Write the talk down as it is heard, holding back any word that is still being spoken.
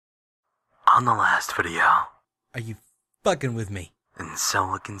on the last video. Are you fucking with me? And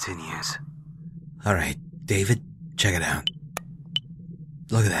so it continues. Alright, David, check it out.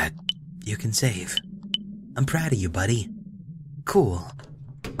 Look at that. You can save. I'm proud of you, buddy. Cool.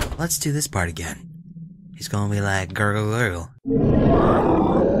 Let's do this part again. He's gonna be like, gurgle, gurgle.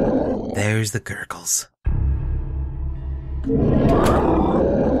 There's the gurgles.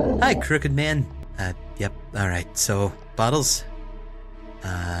 Hi, crooked man. Yep, alright, so, bottles?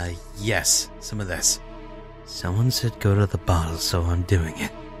 Yes, some of this. Someone said go to the bottle, so I'm doing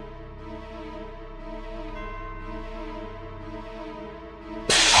it.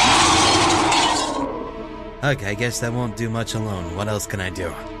 Okay, I guess that won't do much alone. What else can I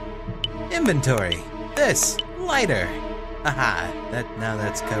do? Inventory! This! Lighter! Haha, now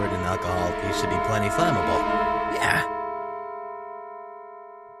that's covered in alcohol, you should be plenty flammable. Yeah.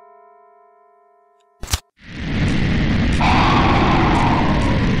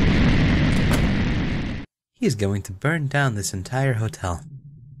 He's going to burn down this entire hotel.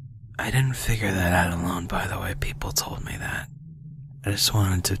 I didn't figure that out alone, by the way. People told me that. I just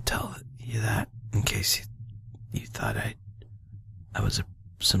wanted to tell you that in case you thought I was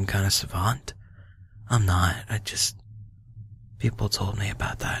some kind of savant. I'm not. People told me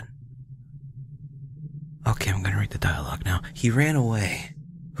about that. Okay, I'm gonna read the dialogue now. He ran away.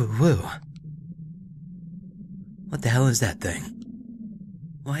 Woo. What the hell is that thing?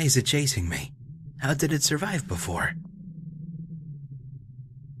 Why is it chasing me? How did it survive before?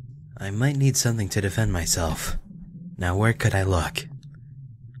 I might need something to defend myself. Now where could I look?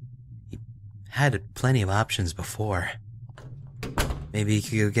 He had plenty of options before. Maybe you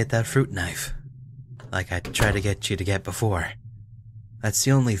could go get that fruit knife. Like I tried to get you to get before. That's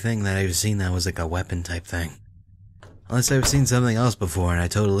the only thing that I've seen that was like a weapon type thing. Unless I've seen something else before and I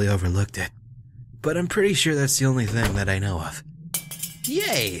totally overlooked it. But I'm pretty sure that's the only thing that I know of.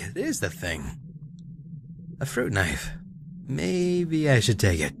 Yay! There's the thing. A fruit knife. Maybe I should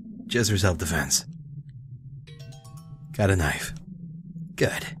take it, just for self-defense. Got a knife.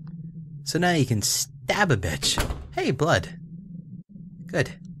 Good. So now you can stab a bitch. Hey, blood. Good.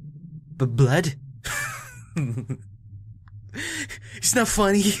 But blood? It's not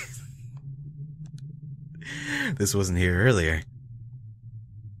funny. This wasn't here earlier.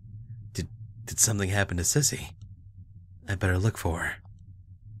 Did something happen to Sissy? I better look for her.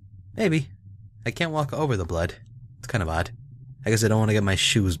 Maybe. I can't walk over the blood. It's kind of odd. I guess I don't want to get my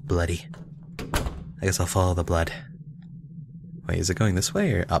shoes bloody. I guess I'll follow the blood. Wait, is it going this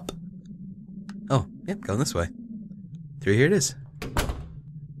way or up? Oh, yep, going this way. Through here it is.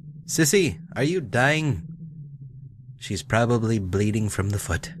 Sissy, are you dying? She's probably bleeding from the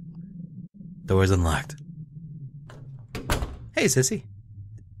foot. Door's unlocked. Hey, Sissy.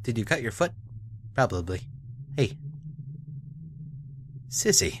 Did you cut your foot? Probably. Hey.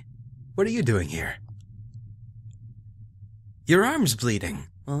 Sissy. What are you doing here? Your arm's bleeding.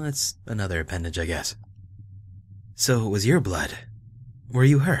 Well, that's another appendage, I guess. So it was your blood. Were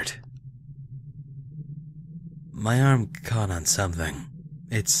you hurt? My arm caught on something.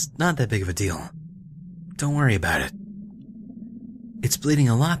 It's not that big of a deal. Don't worry about it. It's bleeding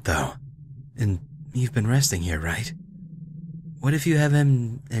a lot, though. And you've been resting here, right? What if you have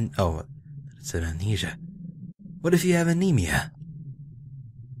it's an amnesia. What if you have anemia?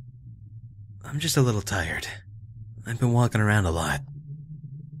 I'm just a little tired. I've been walking around a lot.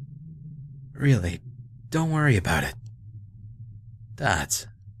 Really, don't worry about it. Dots.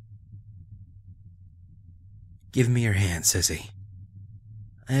 Give me your hand, Sissy.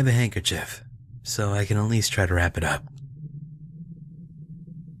 I have a handkerchief, so I can at least try to wrap it up.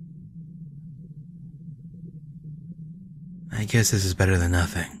 I guess this is better than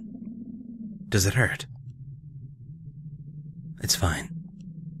nothing. Does it hurt? It's fine.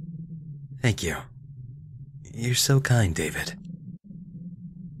 Thank you. You're so kind, David.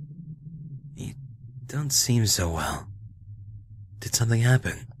 You don't seem so well. Did something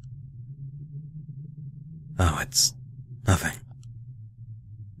happen? Oh, it's nothing.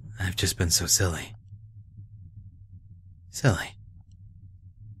 I've just been so silly. Silly.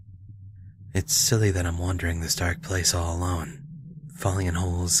 It's silly that I'm wandering this dark place all alone, falling in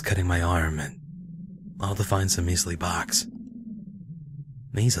holes, cutting my arm, and all to find some measly box.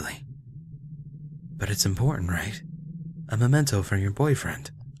 Measly. But it's important, right? A memento from your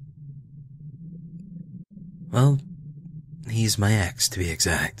boyfriend. Well, he's my ex, to be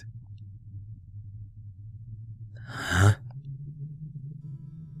exact. Huh?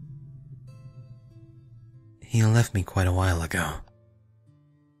 He left me quite a while ago.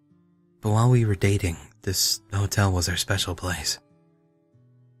 But while we were dating, this hotel was our special place.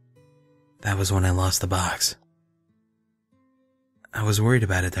 That was when I lost the box. I was worried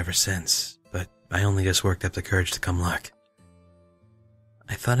about it ever since, but I only just worked up the courage to come look.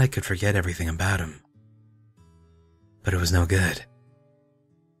 I thought I could forget everything about him, but it was no good.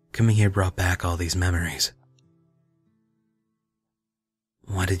 Coming here brought back all these memories.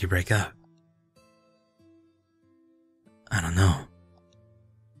 Why did you break up? I don't know.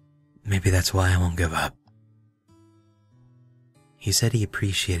 Maybe that's why I won't give up. He said he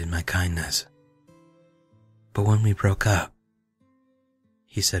appreciated my kindness, but when we broke up,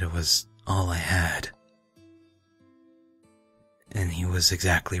 he said it was all I had. And he was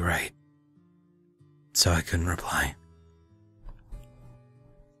exactly right, so I couldn't reply.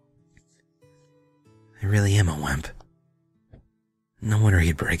 I really am a wimp. No wonder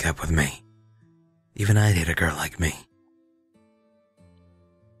he'd break up with me. Even I'd hate a girl like me.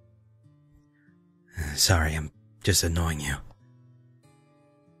 Sorry, I'm just annoying you.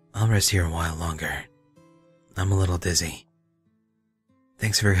 I'll rest here a while longer. I'm a little dizzy.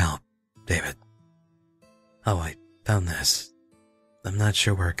 Thanks for your help, David. Oh, I found this. I'm not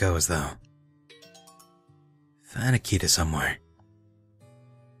sure where it goes, though. Find a key to somewhere.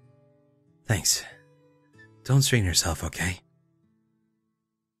 Thanks. Don't strain yourself, okay?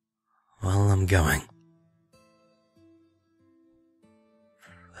 Well, I'm going.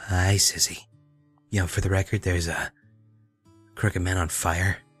 Hi, Sissy. For the record, there's a crooked man on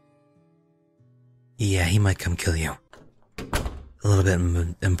fire. Yeah, he might come kill you. A little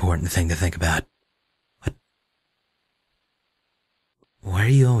bit important thing to think about. What? Why are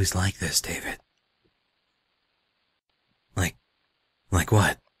you always like this, David? Like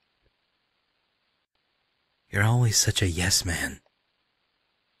what? You're always such a yes man.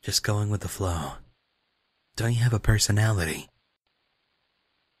 Just going with the flow. Don't you have a personality?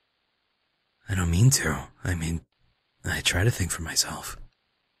 I don't mean to. I try to think for myself.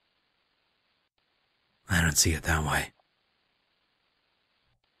 I don't see it that way.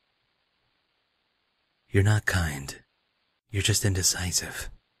 You're not kind. You're just indecisive.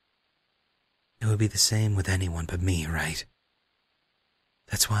 It would be the same with anyone but me, right?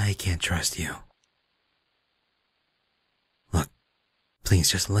 That's why I can't trust you. Look, please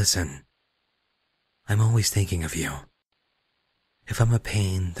just listen. I'm always thinking of you. If I'm a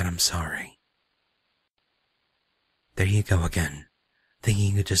pain, then I'm sorry. There you go again, thinking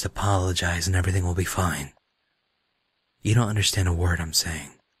you could just apologize and everything will be fine. You don't understand a word I'm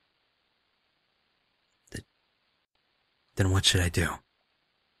saying. Then what should I do?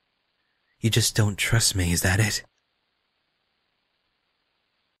 You just don't trust me, is that it?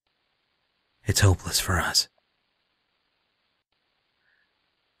 It's hopeless for us.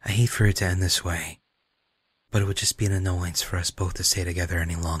 I hate for it to end this way, but it would just be an annoyance for us both to stay together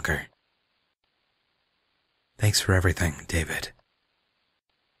any longer. Thanks for everything, David.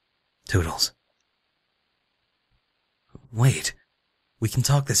 Toodles. Wait, we can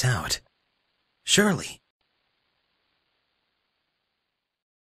talk this out. Surely.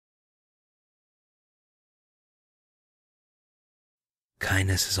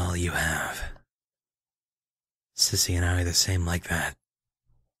 Kindness is all you have. Sissy and I are the same like that,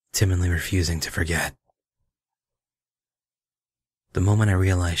 timidly refusing to forget. The moment I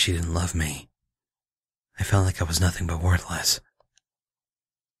realized she didn't love me, I felt like I was nothing but worthless.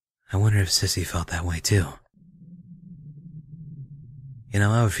 I wonder if Sissy felt that way too.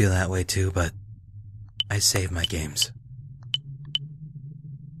 I would feel that way too, but I saved my games.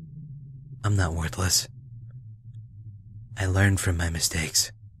 I'm not worthless. I learned from my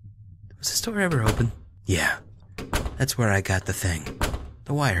mistakes. Was the store ever open? Yeah. That's where I got the thing.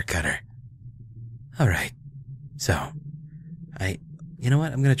 The wire cutter. Alright. So, you know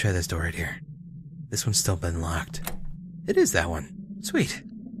what? I'm gonna try this door right here. This one's still been locked. It is that one. Sweet.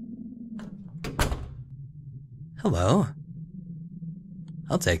 Hello.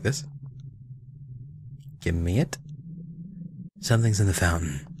 I'll take this. Give me it. Something's in the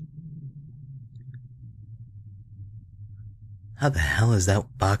fountain. How the hell has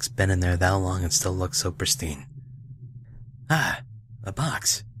that box been in there that long and still looks so pristine? Ah, a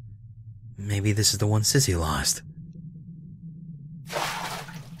box. Maybe this is the one Sissy lost.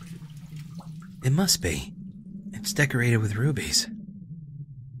 It must be. It's decorated with rubies.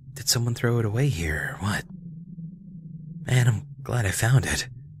 Did someone throw it away here, or what? Man, I'm glad I found it.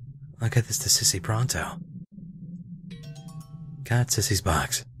 I'll get this to Sissy pronto. Got Sissy's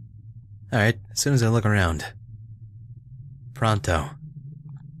box. Alright, as soon as I look around. Pronto.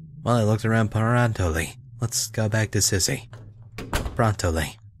 Well, I looked around prontoli. Let's go back to Sissy.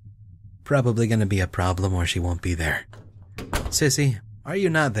 Prontoli. Probably gonna be a problem or she won't be there. Sissy, are you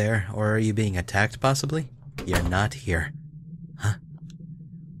not there, or are you being attacked possibly? You're not here. Huh?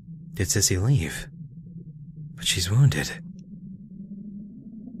 Did Sissy leave? But she's wounded.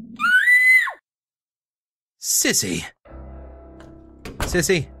 Sissy!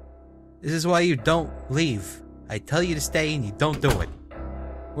 Sissy, this is why you don't leave. I tell you to stay and you don't do it.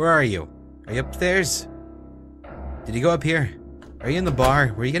 Where are you? Are you upstairs? Did you go up here? Are you in the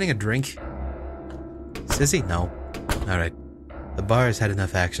bar? Were you getting a drink? Sissy? No. Alright. The bar has had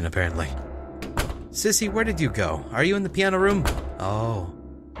enough action, apparently. Sissy, where did you go? Are you in the piano room? Oh.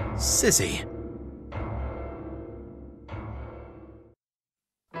 Sissy.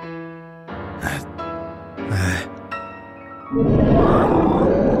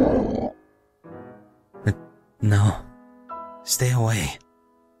 No. Stay away.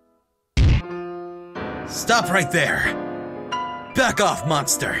 Stop right there! Back off,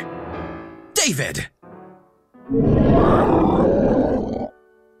 monster! David!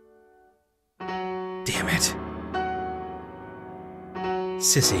 Damn it.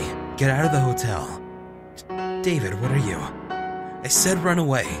 Sissy, get out of the hotel. David, what are you? I said run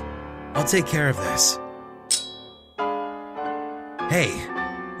away. I'll take care of this. Hey,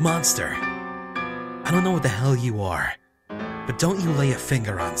 monster. I don't know what the hell you are, but don't you lay a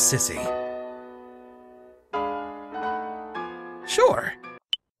finger on Sissy. Sure.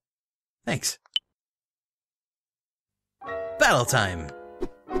 Thanks. Battle time.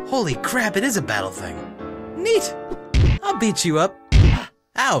 Holy crap, it is a battle thing. Neat. I'll beat you up.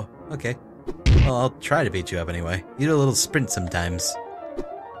 Ow. Okay. Well, I'll try to beat you up anyway. You do a little sprint sometimes.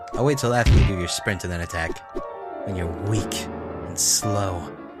 I'll wait till after you do your sprint and then attack. When you're weak and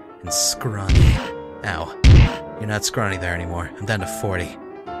slow and scrawny. Ow. You're not scrawny there anymore. I'm down to 40.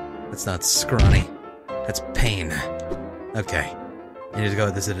 That's not scrawny. That's pain. Okay. I need to go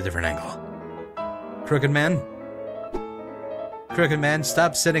with this at a different angle. Crooked man? Crooked man,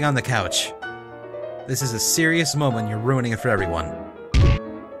 stop sitting on the couch. This is a serious moment. You're ruining it for everyone.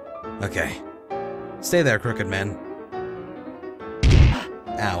 Okay. Stay there, crooked man.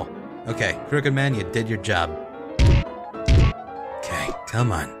 Ow. Okay, crooked man, you did your job. Okay,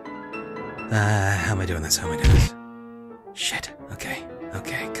 come on. How am I doing this? How am I doing this? Shit. Okay.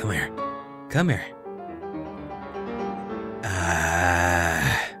 Okay, come here. Come here.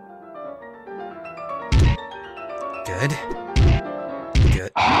 Good.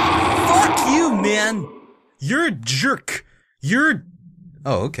 Good. Fuck you, man! You're a jerk. You're...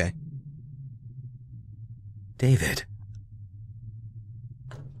 Oh, okay. David.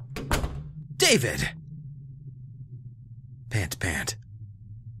 David! Pant.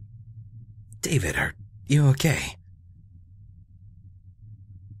 David, are you okay?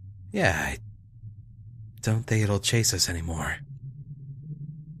 Yeah, I don't think it'll chase us anymore.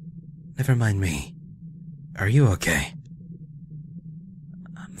 Never mind me. Are you okay?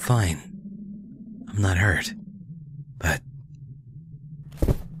 I'm fine. I'm not hurt. But...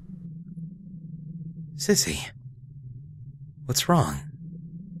 Sissy. What's wrong?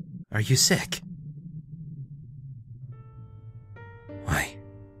 Are you sick? Why?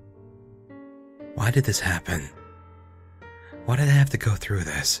 Why did this happen? Why did I have to go through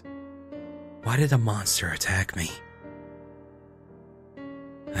this? Why did a monster attack me?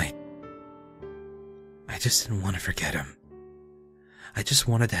 I just didn't want to forget him. I just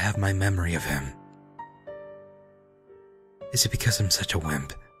wanted to have my memory of him. Is it because I'm such a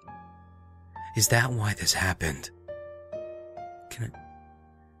wimp? Is that why this happened?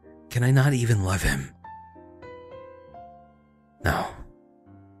 Can I not even love him? No.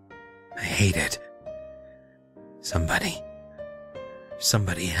 I hate it. Somebody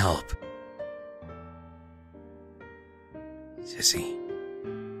help. Sissy.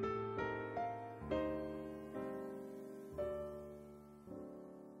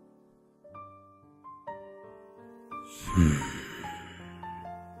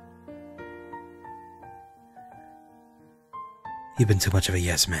 You've been too much of a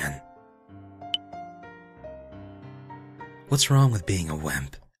yes man. What's wrong with being a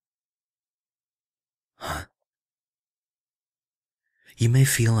wimp? Huh? You may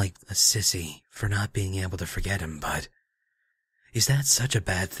feel like a sissy for not being able to forget him, but is that such a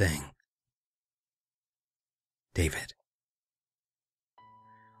bad thing? David.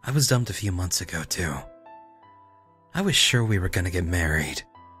 I was dumped a few months ago, too. I was sure we were gonna get married.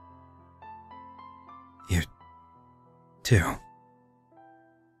 You, too.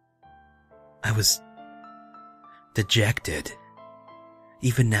 I was dejected.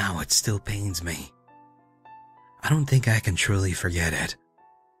 Even now, it still pains me. I don't think I can truly forget it.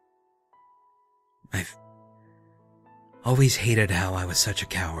 I've always hated how I was such a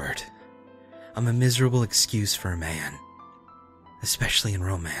coward. I'm a miserable excuse for a man, especially in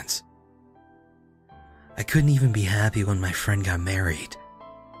romance. I couldn't even be happy when my friend got married,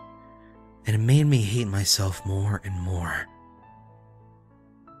 and it made me hate myself more and more.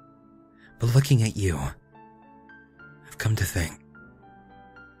 But looking at you, come to think,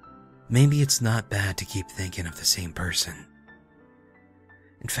 maybe it's not bad to keep thinking of the same person.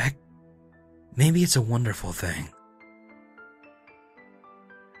 In fact, maybe it's a wonderful thing.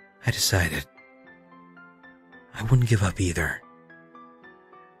 I decided I wouldn't give up either.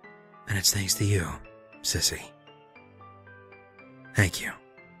 And it's thanks to you, Sissy. Thank you.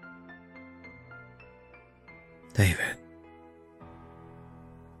 David.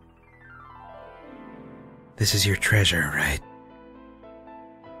 This is your treasure, right?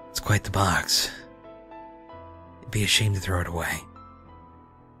 It's quite the box. It'd be a shame to throw it away.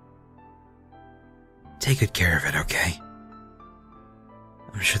 Take good care of it, okay?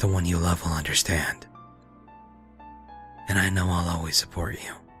 I'm sure the one you love will understand. And I know I'll always support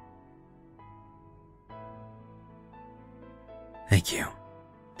you. Thank you,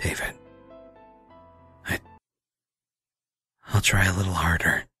 David. I'll try a little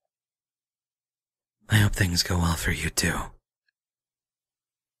harder. I hope things go well for you too.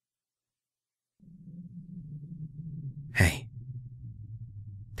 Hey,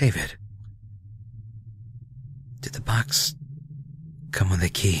 David. Did the box come with a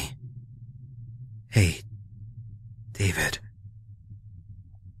key? Hey, David.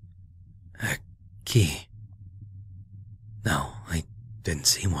 A key? No, I didn't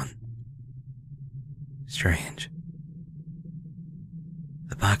see one. Strange.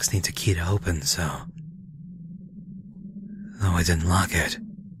 The box needs a key to open, so... though I didn't lock it.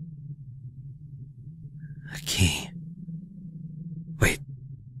 A key. Wait.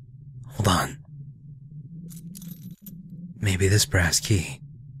 Hold on. Maybe this brass key.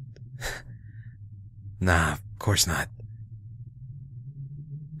 Nah, of course not.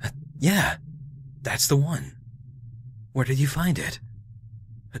 Yeah, that's the one. Where did you find it?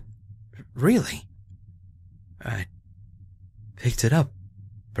 Really? I picked it up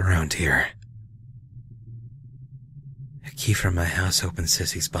around here. A key from my house opened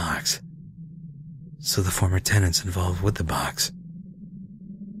Sissy's box. So the former tenant's involved with the box.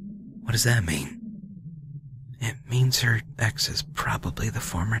 What does that mean? It means her ex is probably the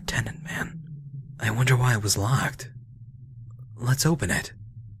former tenant, man. I wonder why it was locked. Let's open it.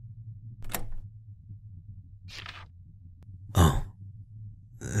 Oh,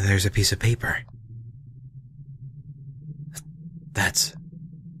 there's a piece of paper. That's...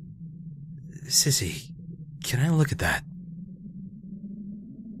 Sissy, can I look at that?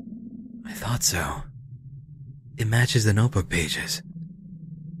 I thought so. It matches the notebook pages.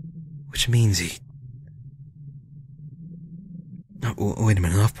 Which means he... Oh, wait a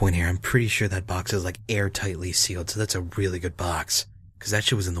minute, off point here. I'm pretty sure that box is like airtightly sealed, so that's a really good box. Because that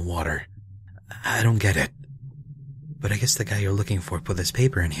shit was in the water. I don't get it. But I guess the guy you're looking for put this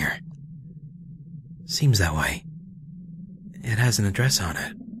paper in here. Seems that way. It has an address on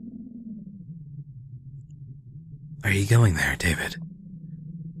it. Are you going there, David?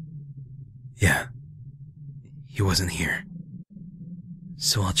 Yeah. He wasn't here.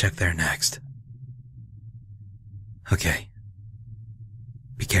 So I'll check there next. Okay.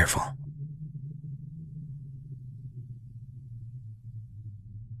 Be careful.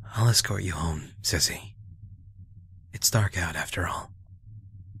 I'll escort you home, Sissy. It's dark out after all.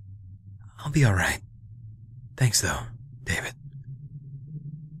 I'll be alright. Thanks though, David.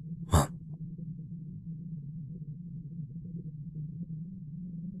 Well...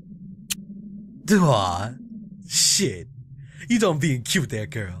 Aw, shit. You don't being cute there,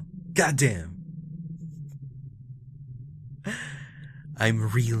 girl. Goddamn.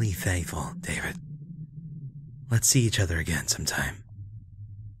 I'm really thankful, David. Let's see each other again sometime.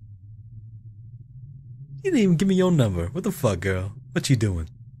 You didn't even give me your number. What the fuck, girl? What you doing?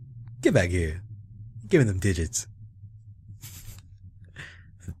 Get back here. Give me them digits.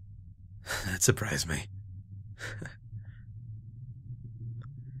 That surprised me.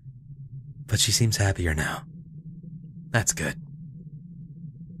 But she seems happier now. That's good.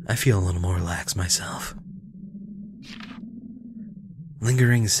 I feel a little more relaxed myself.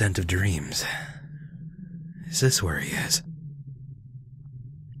 Lingering scent of dreams. Is this where he is?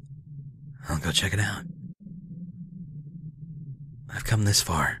 I'll go check it out. I've come this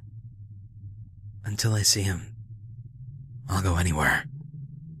far. Until I see him, I'll go anywhere.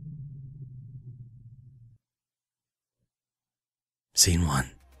 Scene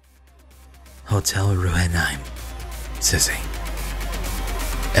 1. Hotel Ruhenheim. Sissy.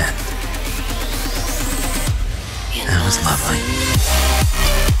 End. That was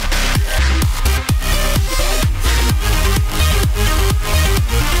lovely.